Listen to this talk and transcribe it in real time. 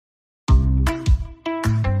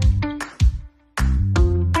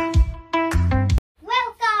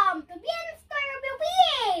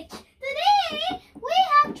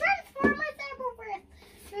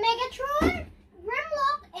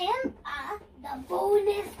the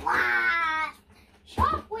bonus last.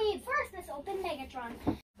 Shockwave. First, let's open Megatron.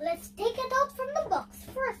 Let's take it out from the box.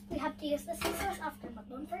 First, we have to use the scissors after, but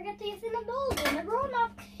don't forget to use an adult and a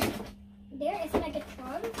grown-up. There is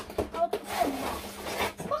Megatron out of the box.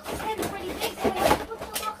 This box is kind of pretty big, so we have to put the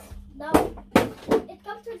box down. It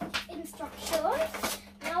comes with instructions.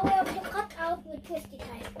 Now we have to cut out with twisty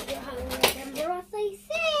ties. You have to remember as I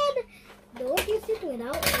said, don't use it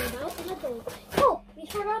without an adult. Oh, we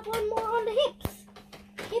forgot one more on the hips.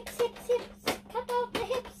 Hips. Cut out the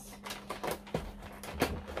hips.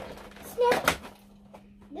 Snap.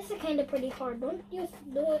 This is kind of pretty hard.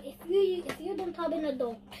 If you don't have an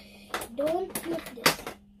adult, don't use this.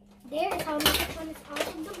 There is how Megatron is out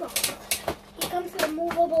of the box. He comes with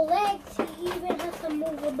movable legs. He even has a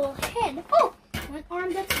movable head. Oh, one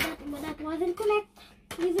arm that wasn't connected.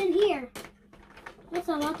 Even here. That's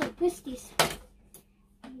a lot of twisties.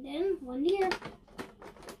 And then one here.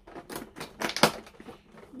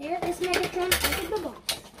 There is Megatron out of the box.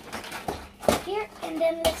 Here, and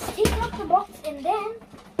then let's take out the box, and then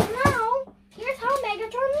now here's how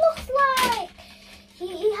Megatron looks like.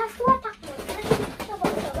 He has two attack modes. Let's take the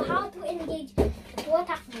box of how to engage two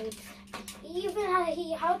attack modes. Even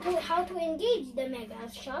how to engage the Mega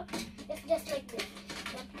Shot. It's just like this.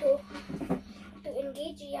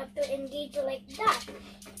 You have to engage like that.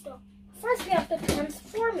 So first we have to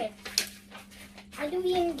transform it. How do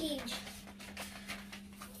we engage?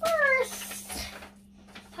 First,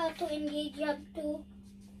 how to engage? You have to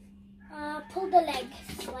pull the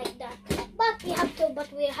legs like that. But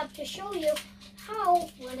we have to show you how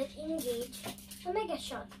will it engage the Mega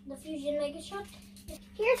Shot, the Fusion Mega Shot.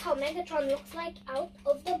 Here's how Megatron looks like out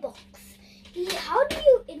of the box. How do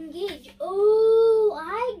you engage? Oh,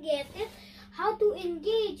 I get it. How to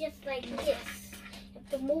engage is like this. You have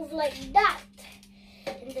to move like that.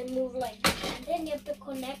 And then move like that. And then you have to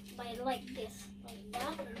connect by like this. Like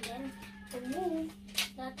that. And then to move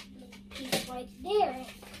that piece right there.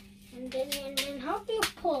 And then how do you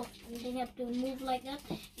pull? And then you have to move like that.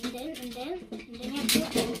 And then you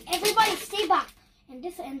have to, everybody stay back. And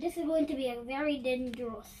this is going to be a very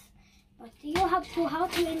dangerous. But you have to, how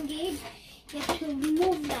to engage, you have to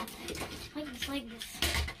move that like this.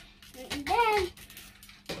 And then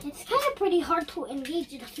it's kind of pretty hard to engage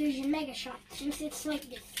the Fusion Mega Shot since it's like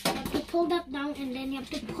this. You have to pull that down, and then you have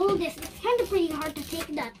to pull this. It's kind of pretty hard to take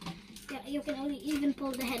that. Yeah, you can only even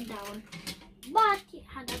pull the head down. But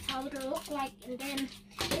yeah, that's how it'll look like. And then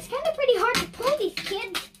it's kind of pretty hard to pull these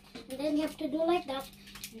kids. And then you have to do like that.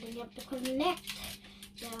 And then you have to connect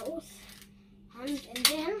those. And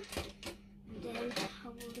then how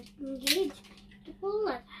will it engage? To pull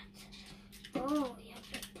like that. Oh, you have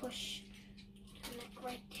to push, connect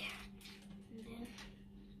right there. And then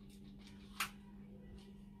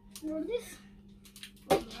do this.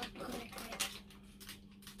 Oh, you have to connect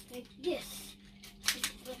like this.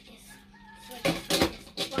 Like this.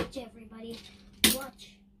 Watch, everybody. Watch.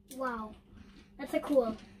 Wow. That's a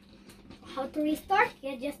cool. How to restart?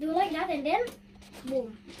 Yeah, just do like that, and then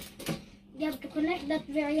boom. You have to connect that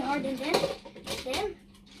very hard, and then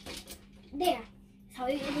there. That's how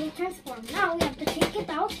you transform. Now we have to take it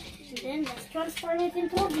out, and then let's transform it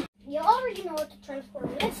into a beast. You already know how to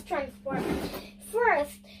transform. Let's transform.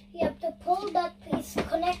 First, you have to pull that piece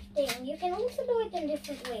connecting. You can also do it in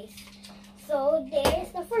different ways. So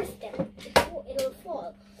there's the first step. It'll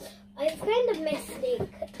fall. I kind of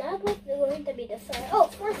mistake. That was going to be the side. Oh,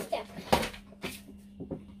 first step.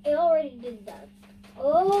 I already did that.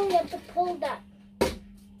 Oh, you have to pull that.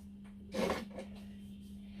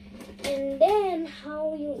 And then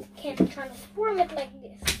how you can transform it like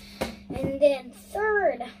this. And then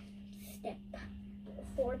third step.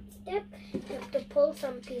 Fourth step, you have to pull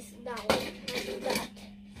some piece down. Like that.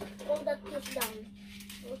 Pull that piece down.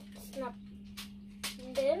 Snap.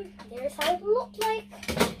 And then there's how it looks like.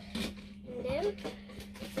 And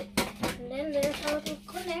then there's how to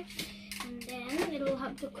connect. And then it'll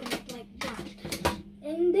have to connect like that.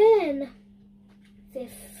 And then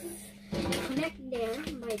connect there,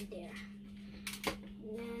 right there.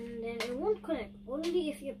 And then it won't connect. Only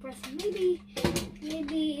if you press, maybe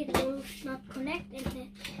it will not connect, and then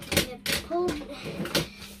you have to pull.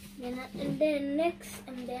 And then next,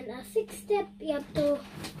 and then a sixth step, you have to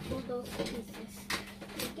pull those pieces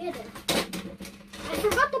together. I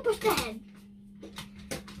forgot to push the head.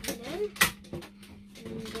 And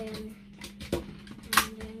then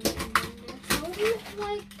that's how it looks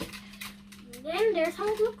like. And then there's how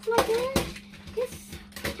it looks like in this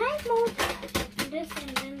tank mode. And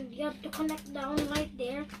then you have to connect down right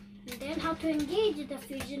there. And then how to engage the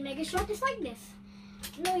Fusion Mega Shot is like this.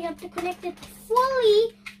 No, you have to connect it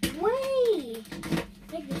fully. Way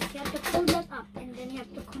like this. You have to pull that up.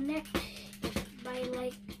 have to connect it by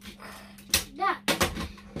like that.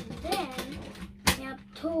 And then you have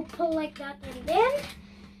to pull like that, and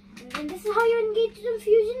then this is how you engage the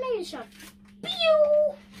fusion mega shot.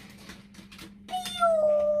 Pew!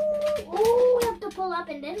 Pew! Oh, you have to pull up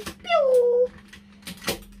and then pew!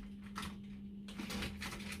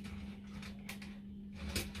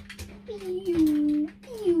 Pew!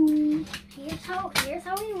 Pew! Here's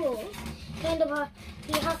how he rolls. Kind of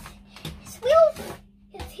he has his wheels.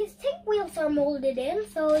 His tank wheels are molded in,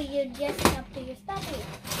 so you just have to use that wheel.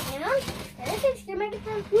 And there's his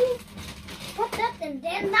Megatron wheel. Put that, and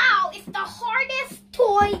then now it's the hardest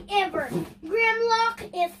toy ever. Grimlock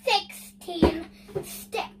is 16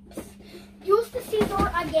 steps. Use the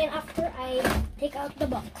scissor again after I take out the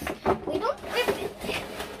box. We don't rip it.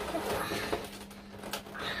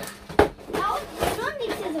 Now you don't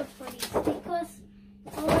need scissors for these because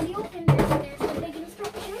it's already open. There's the big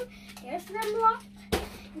instruction. There's Grimlock.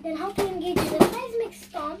 And then how to engage the seismic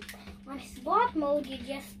stomp. On his bot mode, you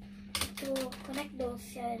just to connect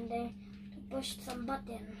those and then push some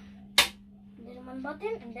button. And then one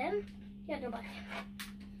button and then the other button.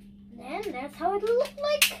 And then that's how it will look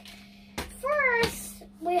like. First,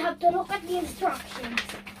 we have to look at the instructions.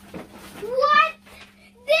 What?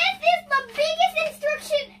 This is the biggest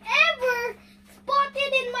instruction ever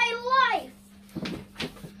spotted in my life.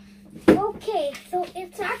 Okay, so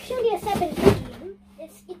it's actually a 17.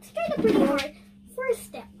 It's kind of pretty hard. First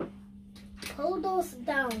step, pull those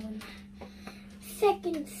down.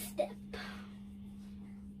 Second step,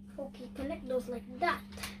 okay, connect those like that.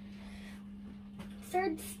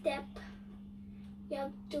 Third step, you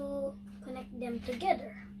have to connect them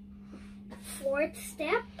together. Fourth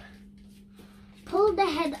step, pull the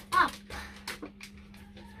head up.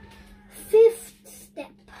 Fifth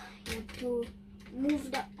step, you have to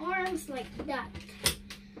move the arms like that.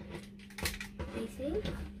 I think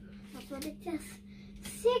that's what it says.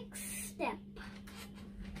 Sixth step.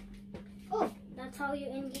 Oh, that's how you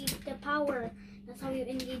engage the power. That's how you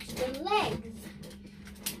engage the legs.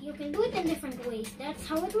 You can do it in different ways. That's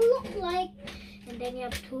how it will look like. And then you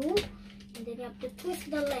have to twist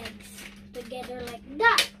the legs together like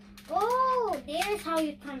that. Oh, there's how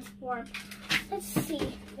you transform. Let's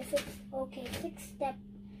see if it's okay. Sixth step.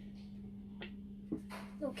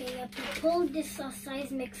 Okay, you have to pull this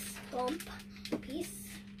seismic stomp piece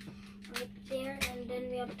right there, and then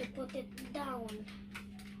we have to put it down.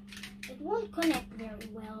 It won't connect very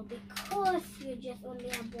well because you just only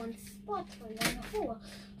have one spot for one hole.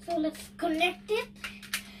 So let's connect it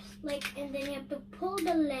and then you have to pull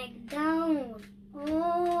the leg down.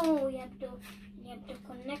 Oh, you have to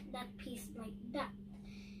connect that piece like that.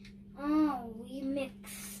 Oh, we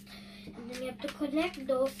mixed. And then you have to connect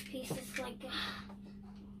those pieces like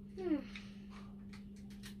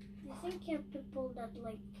I think you have to pull that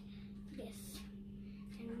like this.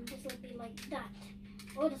 And this will be like that.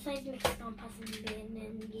 Oh, the seismic stomp hasn't been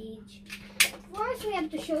engaged. First, we have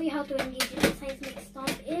to show you how to engage the seismic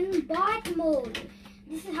stomp in bot mode.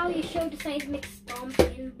 This is how you show the seismic stomp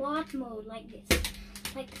in bot mode, like this.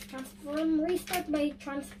 Like restart by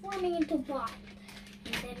transforming into bot.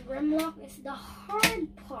 And then Grimlock is the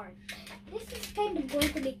hard part. This is kind of going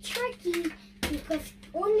to be tricky because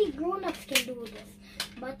only grown-ups can do this.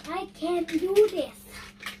 But I can do this.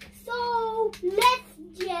 So,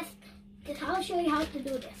 I'll show you how to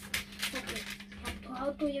do this. Okay,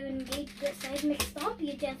 how do you engage the seismic stomp?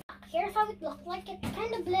 Here's how it looks like. It's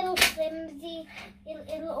kind of little flimsy.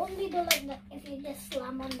 It'll only do like that if you just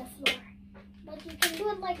slam on the floor. But you can do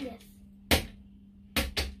it like this.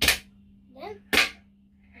 And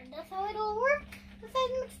that's how it'll work. The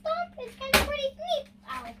seismic stomp is kind of pretty neat.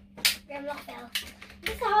 Ow, Grimlock fell.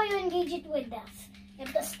 This is how you engage it with this. You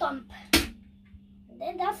have to stomp. And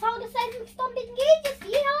then that's how the seismic stomp engages,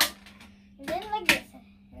 yeah. And then like this.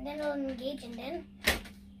 And then it'll engage, and then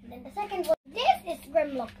the second one. This is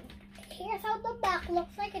Grimlock. Here's how the back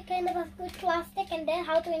looks like. It kind of has good plastic, and then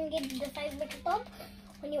how to engage the seismic stomp.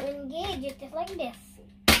 When you engage it, it's like this.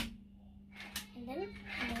 And then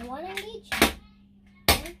one engage.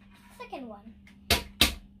 And second one.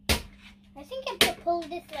 I think you have to pull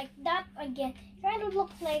this like that again. It kind of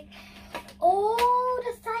looks like, oh,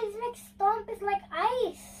 the seismic stomp is like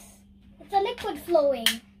ice. It's a liquid flowing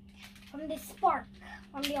from the spark,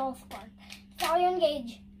 from the all spark. That's how you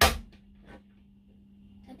engage.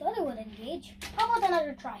 I thought it would engage. How about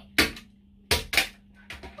another try?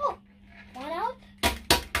 Oh, one out.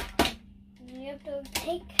 And you have to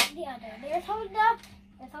take the other. That's how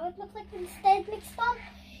it looks like in seismic stomp.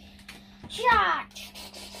 Shot.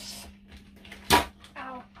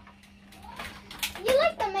 Ow. You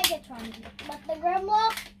like the Megatron, but the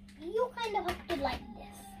Grimlock, you kind of have to like this.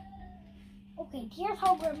 here's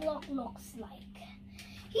how Grimlock looks like.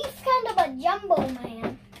 He's kind of a jumbo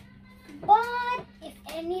man. But if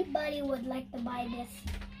anybody would like to buy this,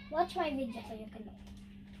 watch my video so you can know.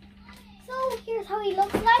 So here's how he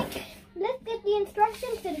looks like. Let's get the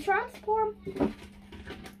instructions to transform.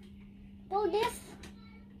 Pull this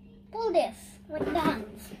like the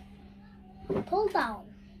hands. Pull down.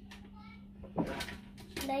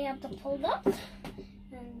 Then you have to pull that,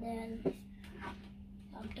 and then you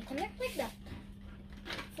have to connect like that.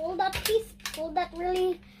 Fold that piece, fold that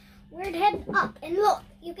really weird head up, and look,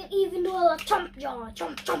 you can even do a chomp jaw,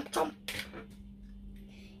 chomp, chomp, chomp.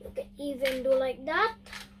 You can even do like that,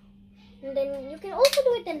 and then you can also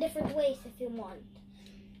do it in different ways if you want.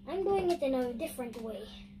 I'm doing it in a different way,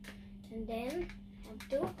 and then you have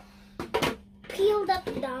to peel that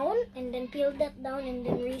down, and then peel that down, and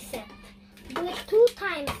then reset. Do it 2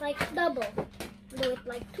 times, like double. Do it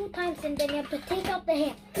like 2 times, and then you have to take out the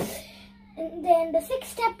hand. And then the 6th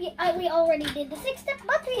step, we already did the 6th step,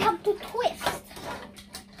 but we have to twist.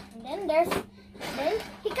 And then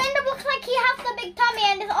he kind of looks like he has the big tummy,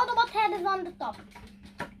 and his Autobot head is on the top.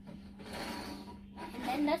 And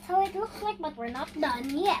then that's how it looks like, but we're not done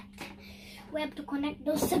yet. We have to connect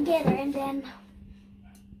those together, and then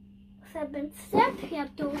 7th step, you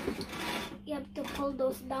have to pull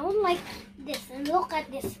those down like this, and look at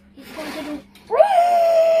this. He's going to do.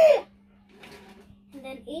 And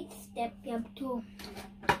then 8th step, you have to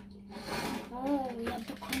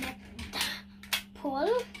connect, pull,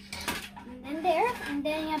 and then there, and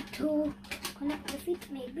then you have to connect the feet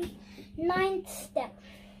maybe. 9th step.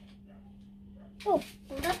 Oh,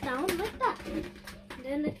 pull that down like that. And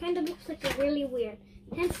then it kind of looks like a really weird.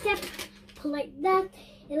 10th step, pull like that.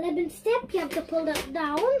 11th step, you have to pull that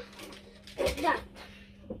down like that.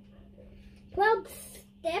 12th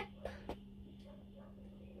step,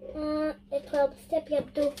 you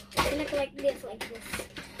have to connect like this,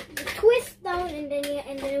 You twist down, and then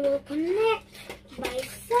it will connect by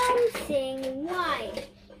something wide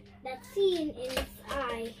that's seen in its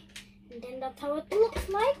eye. And then that's how it looks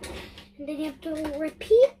like. And then you have to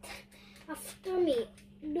repeat after me.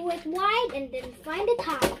 Do it wide, and then find it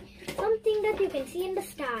high. Something that you can see in the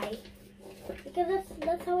sky, because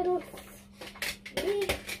that's how it looks.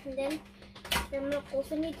 And then Grimlock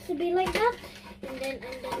also needs to be like that, and then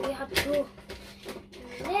you have to,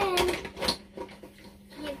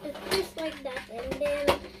 twist like that, and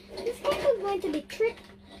then it's kind of going to be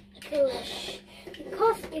tricky-ish,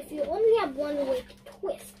 because if you only have one way to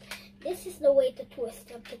twist, this is the way to twist.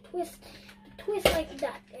 You have to twist like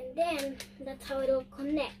that, and then that's how it will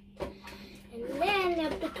connect. And then you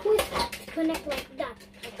have to twist to connect like that,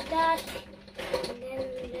 and then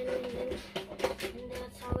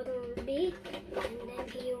that's how it will be. And then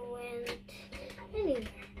he went anywhere,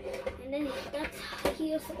 and then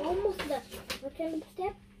he is almost done. What kind of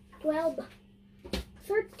step? 12.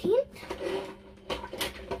 13th,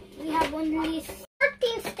 we have only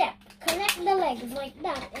 13th step. Connect the legs like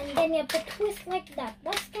that, and then you have to twist like that.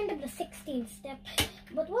 That's kind of the 16th step,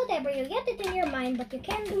 but whatever, you get it in your mind, but you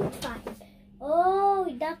can do it fine. Oh,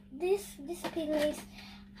 this place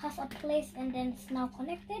has a place, and then it's now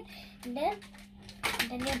connected, and then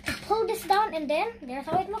you have to pull this down, and then there's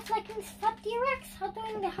how it looks like in Fat T-Rex. How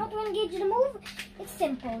to engage the move? It's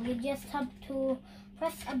simple. You just have to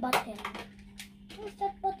press a button. What's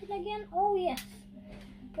that button again? Oh yes,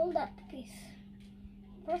 pull that piece.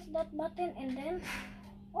 Press that button, and then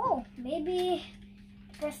maybe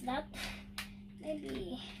press that.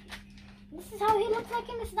 Maybe this is how he looks like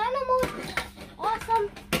in this dino mode.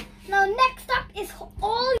 Awesome. Now next up is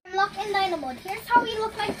all Grimlock in dino mode. Here's how he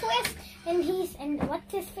looks like twist, and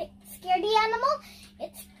what's his scaredy animal?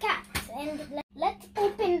 It's cats. And let's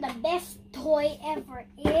open the best toy ever.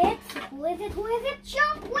 Who is it?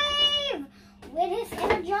 Shockwave with his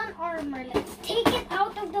Energon armor. Let's take it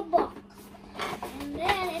out of the box. And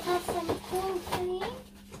then it has some cool thing,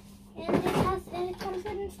 and it comes with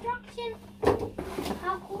instruction.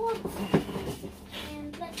 How cool!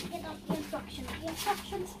 And let's get out the instructions. The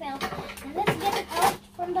instructions fell, and let's get it out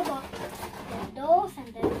from the box. Get those,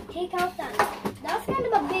 and then take out that. That's kind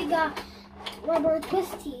of a big rubber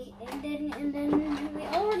twisty, and then we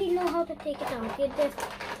already know how to take it out. You just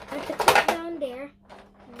have to cut down there,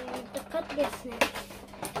 and then you have to cut this next.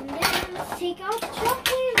 And then let's take out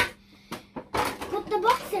Shockwave. Put the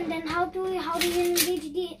box, and then how do you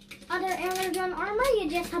engage the other Energon armor? You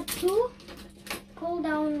just have to pull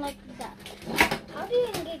down like that. How do you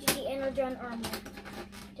engage the Energon armor?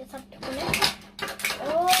 Just have to connect.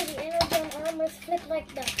 Oh, the Energon armor is flipped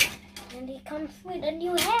like that, and he comes with a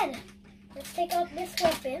new head. Let's take out this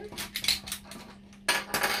weapon.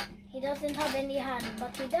 He doesn't have any hand,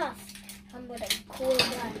 but he does come with a cool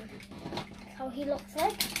gun. That's how he looks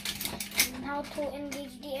like. And how to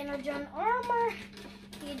engage the energon armor.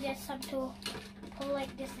 You just have to pull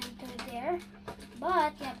like this into there.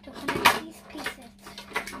 But you have to connect these pieces.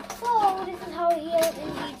 So this is how he'll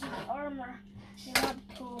engage the armor. You have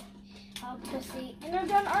to see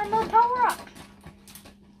energon armor power up.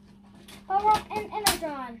 Power up and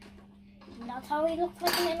energon. And that's how he looks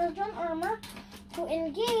like an energon armor. To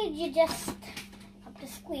engage, you just have to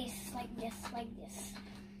squeeze like this,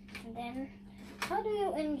 And then, how do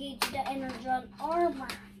you engage the energon armor?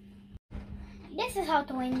 This is how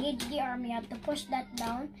to engage the armor. You have to push that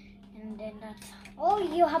down, and then that's all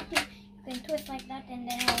you have to. You can twist like that, and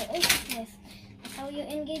then it will also twist. That's how you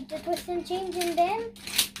engage the twist and change, and then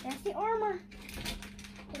that's the armor.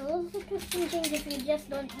 It will also twist and change if you just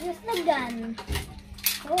don't use the gun.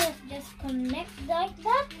 So let's just connect like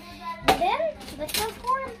that, and then let's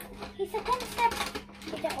transform. It's a 10-step.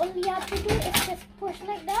 All you have to do is just push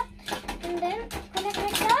like that, and then connect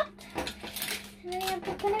like that. And then you have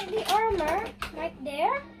to connect the armor right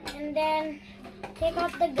there, and then take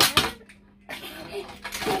out the gun. He's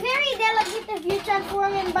very delicate if you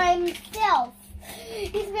transform him by himself.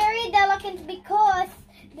 He's very delicate because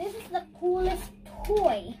this is the coolest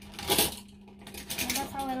toy. And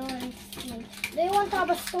that's how it'll end. Do you want to have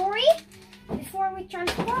a story before we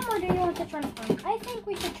transform, or do you want to transform? I think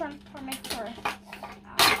we should transform it first.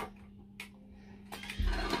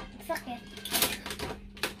 Suck it.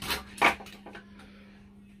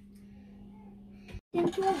 Then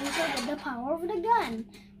we will get the power of the gun.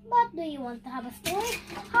 But do you want to have a story?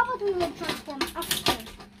 How about we will transform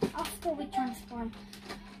after we transform?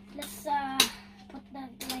 Let's put that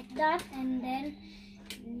like that, and then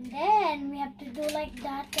we have to do like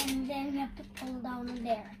that, and then we have to pull down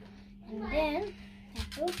there, and then we have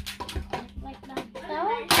to put like that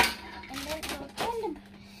down, and then it will kind of,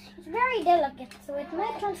 it's very delicate, so it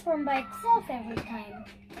might transform by itself every time.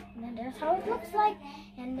 And then there's how it looks like,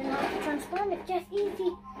 and then how to transform, it's just easy.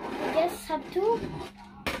 You just have to do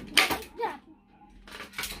like that.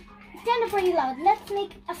 It's kind of pretty loud. Let's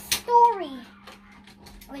make a story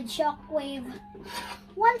with Shockwave.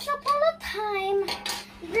 Once upon a time,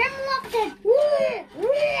 Grimlock said,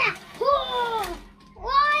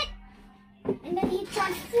 what? And then he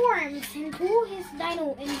transforms into his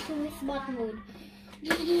dino, into his bot mode.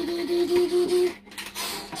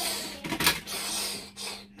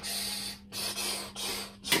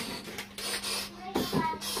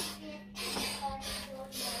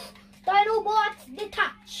 Dinobots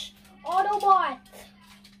detach. Autobot.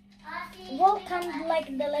 Vulcan, like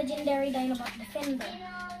the legendary Dinobot Defender.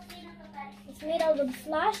 It's made out of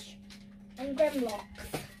Slash and Grimlock.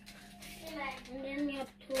 And then you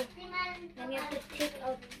have to take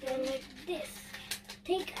out like this.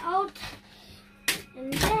 Take out,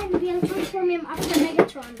 and then we'll transform him after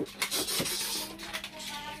Megatron.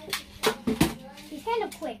 He's kind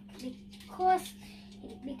of quick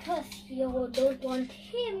because you don't want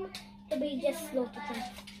him to be just slow to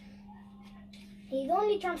transform. He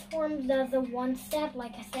only transforms as a 1 step,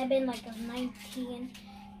 like a 7, like a 19.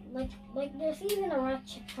 Like there's even a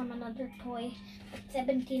Ratchet from another toy, with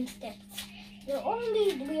 17 steps. We're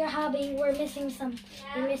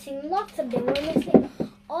missing lots of them. We're missing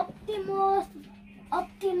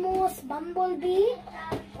Optimus, Bumblebee.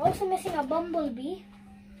 We're also missing a Bumblebee.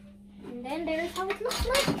 And then there's how it looks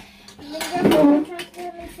like. And then we're going to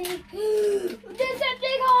transform and see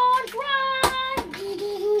Decepticons run!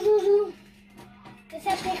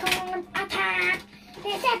 Decepticons attack!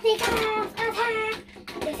 Decepticons attack!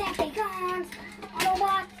 Decepticons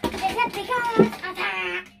Autobot! Decepticons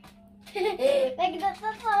attack! Like that's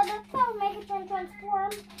how Megatron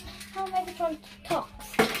transforms. How Megatron talks.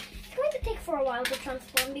 It's going to take for a while to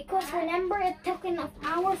transform because remember it took an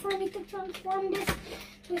hour for me to transform this.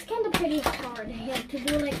 So it's kind of pretty hard. You have to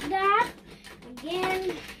do like that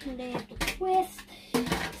again, and then you have to twist.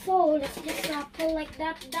 So let's just pull like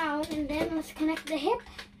that down, and then let's connect the hips,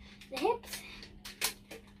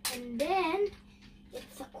 and then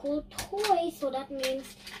it's a cool toy. So that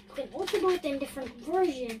means you can also do it in different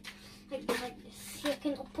versions. Like this. You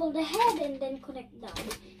can pull the head and then connect down.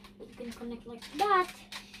 You can connect like that,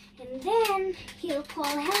 and then he'll call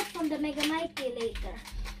help from the Mega Mighty later.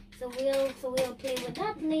 So we'll play with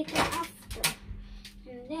that later after.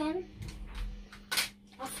 And then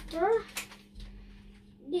after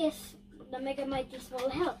this, the Mega Mighties will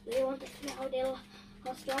help. Do you want to see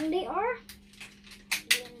how strong they are?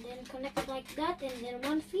 And then connect like that, and then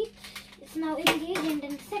one feet is now engaged, and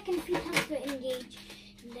then the second feet has to engage.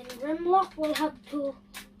 And then Grimlock will have to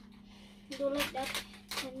do like that,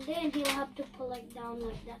 and then he'll have to pull like down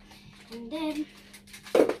like that. And then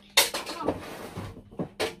Oh.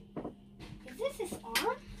 Is this his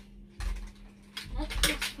arm? That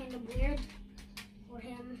looks kind of weird for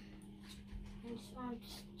him. And his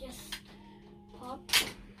arms just pop.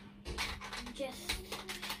 And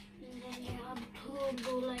then you have to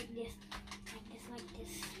go like this. Like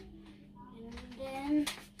this. And then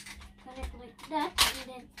connect like that.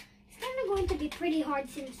 And then it's kind of going to be pretty hard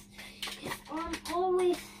since his arm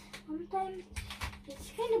always, sometimes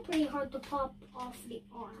it's kind of pretty hard to pop off the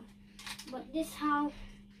arm. But this how,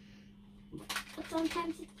 but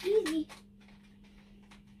sometimes it's easy.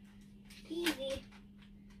 Easy.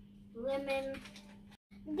 Lemon.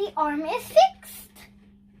 The arm is fixed.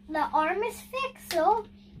 The arm is fixed. So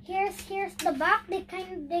here's the back. We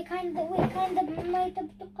kind of might have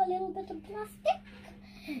took a little bit of plastic.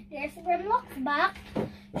 There's Grimlock's back,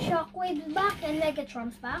 Shockwave's back, and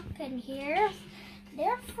Megatron's back. And here's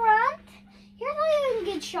their front. Here's how you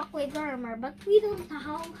engage Shockwave's armor, but we don't know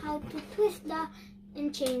how to twist the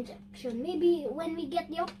and change action. Maybe when we get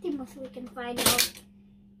the Optimus, we can find out.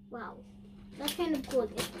 Wow, that's kind of cool.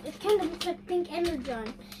 It kind of looks like pink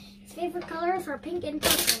energon. His favorite colors are pink and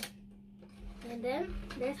purple. And then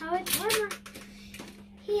there's how it's armor.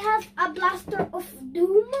 He has a blaster of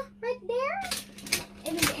doom right there.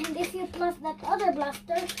 And if you plus that other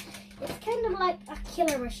blaster, it's kind of like a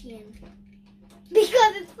killer machine.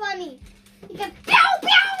 Because it's funny. Because pew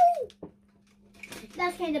pew!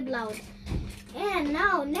 That's kind of loud. And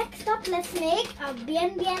now, next up, let's make a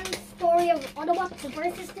Bien story of Autobots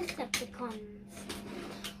versus Decepticons.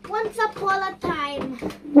 Once upon a time,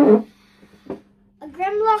 a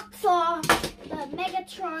Grimlock saw the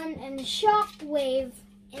Megatron and Shockwave,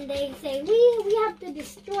 and they say, we have to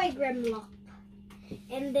destroy Grimlock.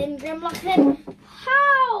 And then Grimlock said,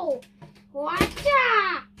 how?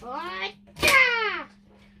 Watcha! Watcha!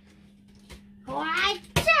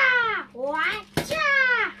 Watcha! Watcha!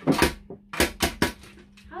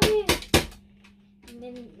 How do you... And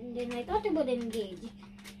then I thought about engage.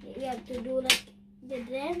 We have to do like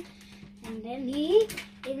this, and then he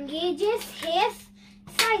engages his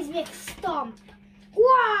seismic stomp.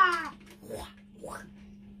 Wah!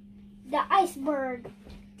 The iceberg.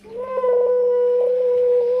 Wah!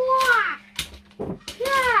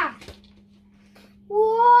 Yeah! Wah!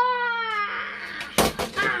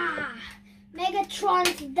 Ah!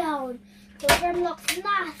 Megatron's down. So Grimlock's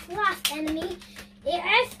last enemy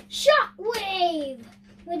is Shockwave.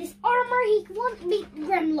 With his armor, he won't beat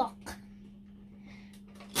Grimlock.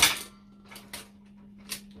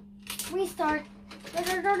 Restart.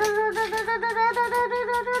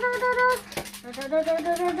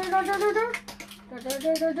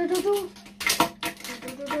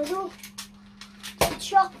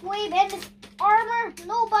 Shockwave and his armor,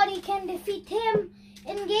 nobody can defeat him.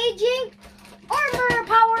 Engaging armor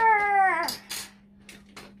power.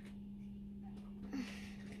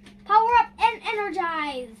 Power up and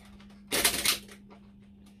energize.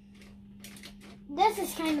 This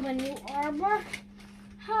is kind of a new armor.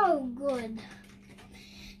 How good.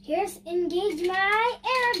 Here's engage my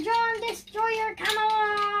Energon Destroyer. Come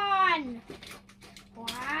on.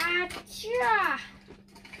 Watcha.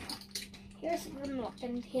 Here's Grimlock,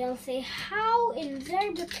 and he'll say, how in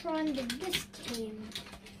Cybertron did this came?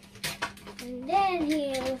 And then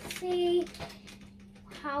he'll see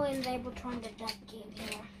how in Cybertron did that came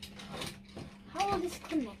here. How will this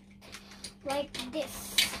connect? Like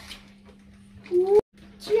this.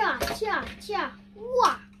 Cha cha cha.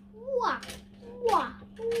 Wah wah wah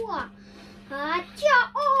wah. Ha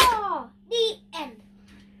cha. Oh, the end.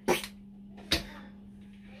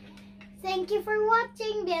 Thank you for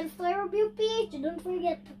watching the Story Review page. Don't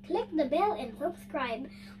forget to click the bell and subscribe.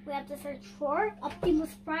 We have to search for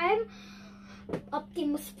Optimus Prime,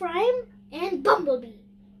 and Bumblebee.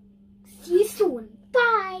 See you soon.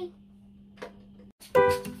 Bye.